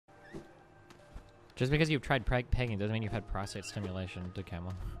Just because you've tried pegging doesn't mean you've had prostate stimulation, to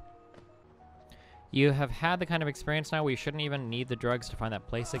Camel. You have had the kind of experience now where you shouldn't even need the drugs to find that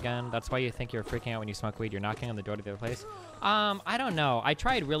place again. That's why you think you're freaking out when you smoke weed. You're knocking on the door to the other place. I don't know. I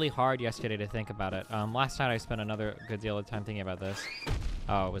tried really hard yesterday to think about it. Last night I spent another good deal of time thinking about this.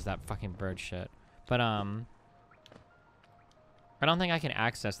 Oh, it was that fucking bird shit. But, I don't think I can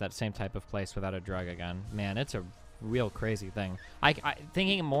access that same type of place without a drug again. Man, it's a real crazy thing.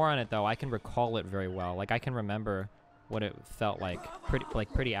 Thinking more on it, though, I can recall it very well. Like, I can remember what it felt like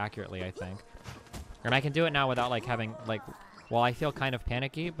pretty accurately, I think. And I can do it now without, like, having, like, well, I feel kind of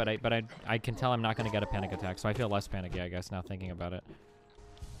panicky, but I can tell I'm not going to get a panic attack, so I feel less panicky, I guess, now thinking about it.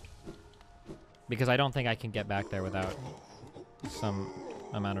 Because I don't think I can get back there without some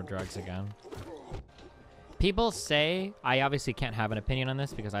amount of drugs again. People say, I obviously can't have an opinion on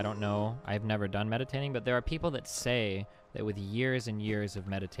this because I don't know, I've never done meditating, but there are people that say that with years and years of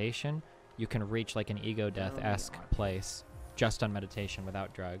meditation, you can reach, like, an ego death-esque place just on meditation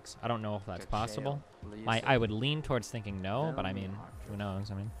without drugs. I don't know if that's possible. I would lean towards thinking no, but I mean, who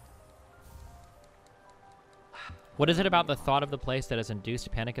knows? I mean, what is it about the thought of the place that has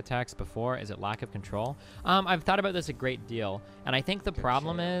induced panic attacks before? Is it lack of control? I've thought about this a great deal, and I think the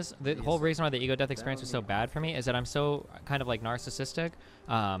problem is, the whole reason why the ego death experience was so bad for me is that I'm so kind of like narcissistic,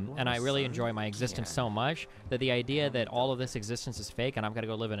 and I really enjoy my existence so much that the idea that all of this existence is fake and I'm gonna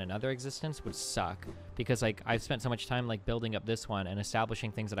go live in another existence would suck, because like I've spent so much time like building up this one and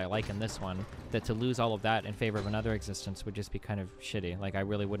establishing things that I like in this one, that to lose all of that in favor of another existence would just be kind of shitty. Like, I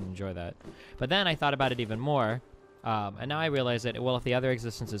really wouldn't enjoy that. But then I thought about it even more. And now I realize that, well, if the other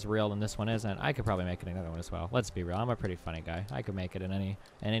existence is real and this one isn't, I could probably make it another one as well. Let's be real. I'm a pretty funny guy. I could make it in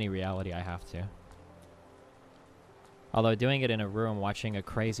any reality I have to. Although doing it in a room watching a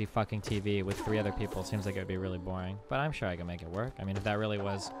crazy fucking TV with 3 other people seems like it would be really boring. But I'm sure I could make it work. I mean, if that really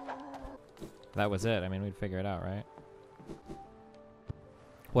was... if that was it, I mean, we'd figure it out, right?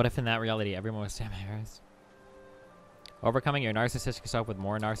 What if in that reality everyone was Sam Harris? Overcoming your narcissistic self with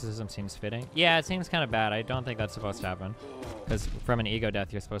more narcissism seems fitting. Yeah, it seems kind of bad. I don't think that's supposed to happen. Because from an ego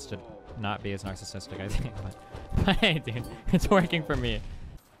death, you're supposed to not be as narcissistic, I think. But hey, dude, it's working for me.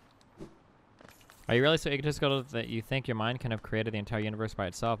 Are you really so egotistical that you think your mind can have created the entire universe by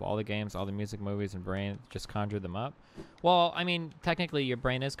itself? All the games, all the music, movies, and brain just conjured them up? Well, I mean, technically, your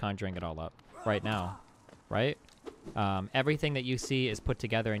brain is conjuring it all up right now, right? Everything that you see is put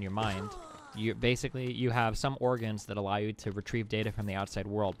together in your mind. You have some organs that allow you to retrieve data from the outside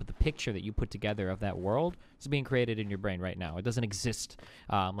world, but the picture that you put together of that world is being created in your brain right now. It doesn't exist.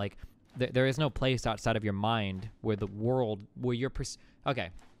 There is no place outside of your mind where the world, where your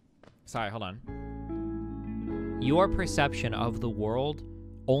okay, sorry, hold on. Your perception of the world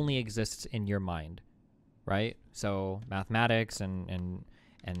only exists in your mind, right? So mathematics and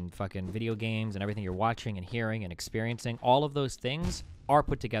fucking video games and everything you're watching and hearing and experiencing, all of those things are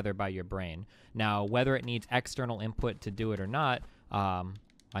put together by your brain. Now, whether it needs external input to do it or not, I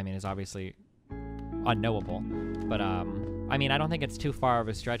mean, is obviously unknowable. But, I mean, I don't think it's too far of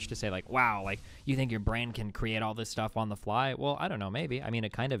a stretch to say, like, wow, like, you think your brain can create all this stuff on the fly? Well, I don't know, maybe. I mean,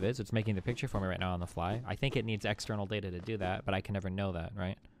 it kind of is. It's making the picture for me right now on the fly. I think it needs external data to do that, but I can never know that,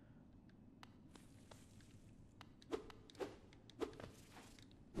 right?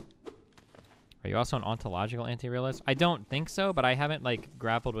 Are you also an ontological anti-realist? I don't think so, but I haven't, like,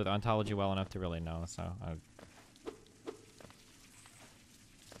 grappled with ontology well enough to really know, so...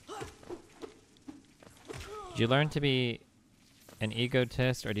 Did you learn to be an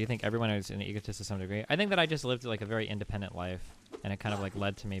egotist, or do you think everyone is an egotist to some degree? I think that I just lived, like, a very independent life, and it kind of, like,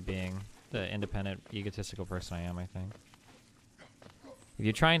 led to me being the independent, egotistical person I am, I think. If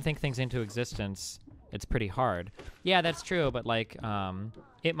you try and think things into existence... it's pretty hard. Yeah, that's true, but like,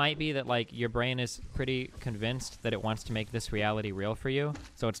 it might be that like your brain is pretty convinced that it wants to make this reality real for you,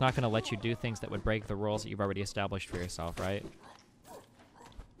 so it's not going to let you do things that would break the rules that you've already established for yourself, right?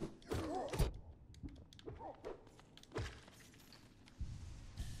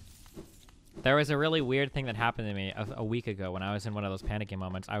 There was a really weird thing that happened to me a week ago when I was in one of those panicking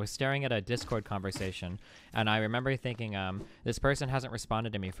moments. I was staring at a Discord conversation, and I remember thinking, this person hasn't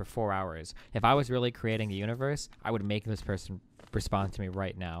responded to me for 4 hours. If I was really creating the universe, I would make this person respond to me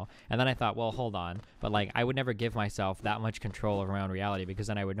right now. And then I thought, well, hold on. But, like, I would never give myself that much control around reality because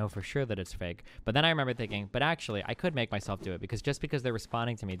then I would know for sure that it's fake. But then I remember thinking, but actually, I could make myself do it because just because they're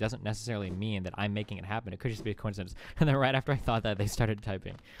responding to me doesn't necessarily mean that I'm making it happen. It could just be a coincidence. And then right after I thought that, they started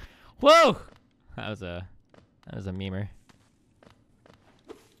typing. Whoa! That was a memer.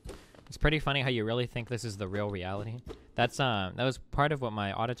 It's pretty funny how you really think this is the real reality. That was part of what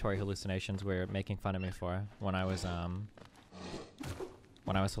my auditory hallucinations were making fun of me for when I was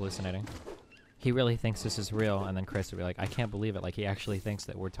hallucinating. he really thinks this is real, and then Chris would be like, I can't believe it. Like, he actually thinks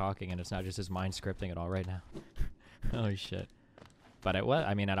that we're talking, and it's not just his mind scripting it all right now. Holy shit. But it was,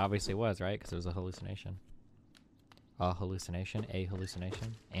 I mean, it obviously was, right? Because it was a hallucination. A hallucination? A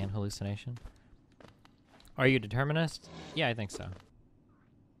hallucination? An hallucination? Are you a determinist? Yeah, I think so.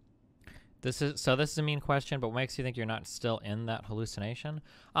 This is a mean question, but what makes you think you're not still in that hallucination?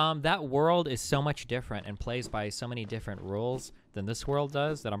 That world is so much different and plays by so many different rules than this world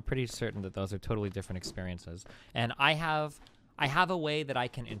does that I'm pretty certain that those are totally different experiences. And I have a way that I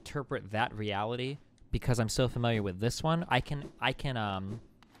can interpret that reality because I'm so familiar with this one. I can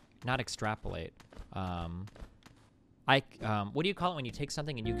not extrapolate. What do you call it when you take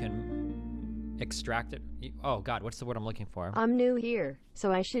something and you can extract it? Oh god, what's the word I'm looking for? I'm new here,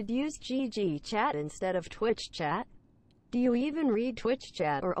 so I should use GG chat instead of Twitch chat. Do you even read Twitch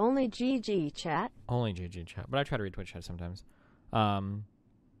chat or only GG chat? Only GG chat, but I try to read Twitch chat sometimes. I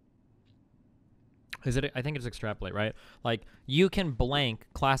think it's extrapolate, right? Like, you can blank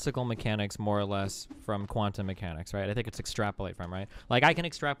classical mechanics more or less from quantum mechanics, right? I think it's extrapolate from, right? Like, I can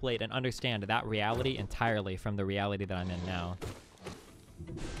extrapolate and understand that reality entirely from the reality that I'm in now.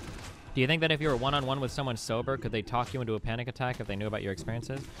 Do you think that if you were one-on-one with someone sober, could they talk you into a panic attack if they knew about your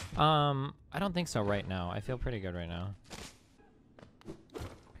experiences? I don't think so right now. I feel pretty good right now.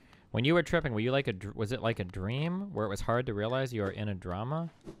 When you were tripping, were you like was it like a dream where it was hard to realize you were in a drama?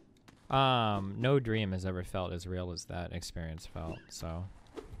 No dream has ever felt as real as that experience felt, so.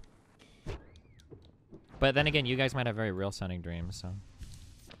 But then again, you guys might have very real sounding dreams, so.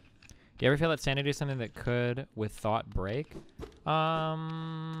 Do you ever feel that sanity is something that could, with thought, break? I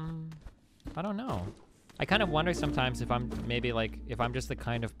don't know. I kind of wonder sometimes if I'm maybe like, if I'm just the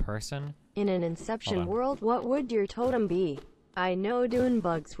kind of person. In an Inception world, what would your totem be? I know Dune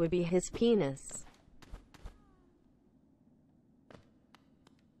Bugs would be his penis.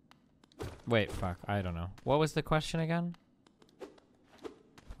 Wait, fuck, I don't know. What was the question again?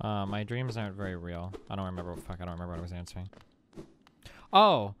 My dreams aren't very real. I don't remember, fuck, I don't remember what I was answering.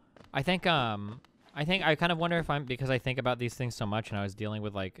 Oh, I think I kind of wonder if because I think about these things so much and I was dealing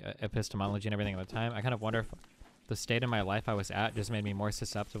with like epistemology and everything at the time, I kind of wonder if the state of my life I was at just made me more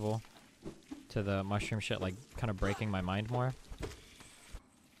susceptible to the mushroom shit, like kind of breaking my mind more.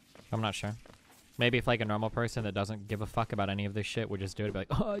 I'm not sure. Maybe if like a normal person that doesn't give a fuck about any of this shit would just do it, be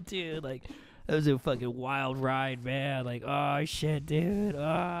like, oh dude, like that was a fucking wild ride, man. Like, oh shit, dude.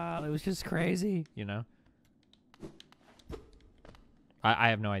 Oh, it was just crazy, you know? I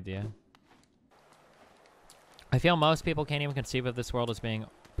have no idea. I feel most people can't even conceive of this world as being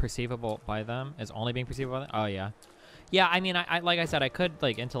perceivable by them, as only being perceivable by them. Oh, yeah. Yeah, I mean, I like I said, I could,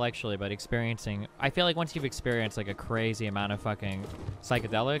 like, intellectually, but experiencing... I feel like once you've experienced, like, a crazy amount of fucking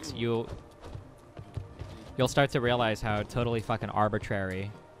psychedelics, you'll start to realize how totally fucking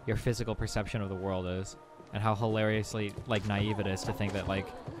arbitrary your physical perception of the world is, and how hilariously, like, naive it is to think that, like,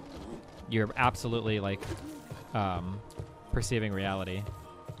 you're absolutely, like, perceiving reality.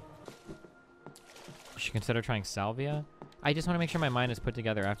 You should consider trying salvia. I just want to make sure my mind is put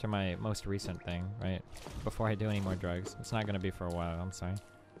together after my most recent thing, right? Before I do any more drugs. It's not going to be for a while, I'm sorry.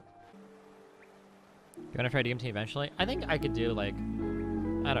 You want to try DMT eventually? I think I could do, like,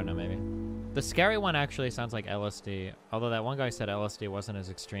 I don't know, maybe. The scary one actually sounds like LSD, although that one guy said LSD wasn't as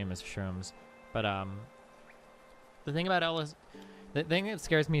extreme as shrooms. But, the thing about LSD, the thing that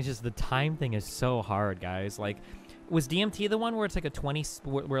scares me is just the time thing is so hard, guys. Like, was DMT the one where it's like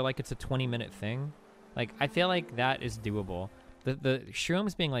where like it's a 20-minute thing? Like, I feel like that is doable. The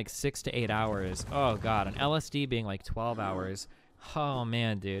shrooms being like 6 to 8 hours. Oh god, and LSD being like 12 hours. Oh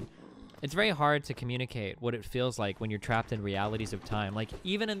man, dude. It's very hard to communicate what it feels like when you're trapped in realities of time. Like,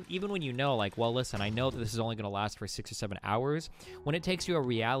 even when you know, like, well, listen, I know that this is only going to last for 6 or 7 hours. When it takes you a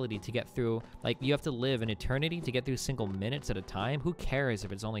reality to get through, like, you have to live an eternity to get through single minutes at a time. Who cares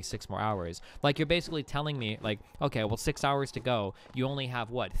if it's only 6 more hours? Like, you're basically telling me, like, okay, well, 6 hours to go. You only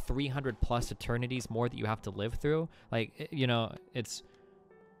have, what, 300 plus eternities more that you have to live through? Like, you know, it's...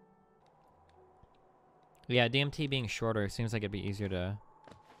 Yeah, DMT being shorter seems like it'd be easier to...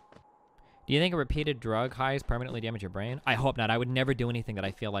 Do you think a repeated drug highs permanently damage your brain? I hope not. I would never do anything that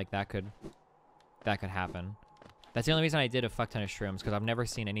I feel like that could happen. That's the only reason I did a fuck ton of shrooms, because I've never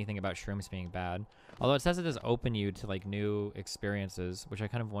seen anything about shrooms being bad. Although it says it does open you to like new experiences, which I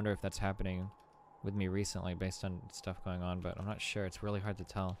kind of wonder if that's happening with me recently based on stuff going on, but I'm not sure. It's really hard to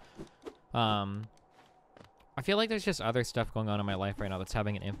tell. I feel like there's just other stuff going on in my life right now that's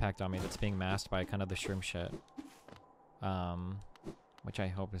having an impact on me that's being masked by kind of the shroom shit. Which I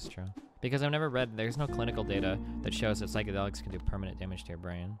hope is true. Because I've never read, there's no clinical data that shows that psychedelics can do permanent damage to your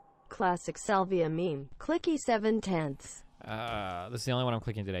brain. Classic salvia meme. Clicky 7/10. This is the only one I'm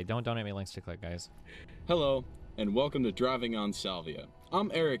clicking today. Don't donate me links to click, guys. Hello, and welcome to Driving on Salvia.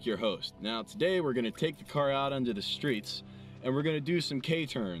 I'm Eric, your host. Now, today we're going to take the car out onto the streets, and we're going to do some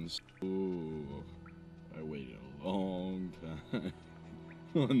K-turns. Ooh, I waited a long time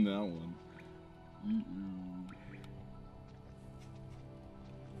on that one.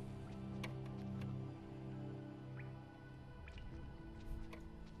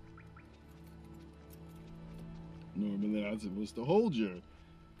 Normally I'm supposed to hold your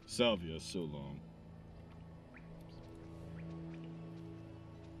salvia so long.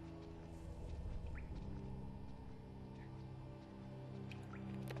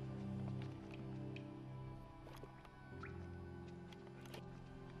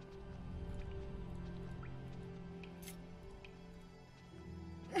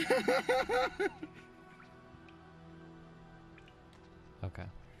 Okay.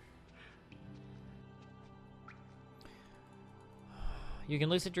 You can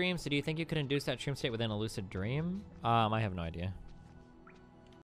lucid dream, so do you think you could induce that dream state within a lucid dream? I have no idea.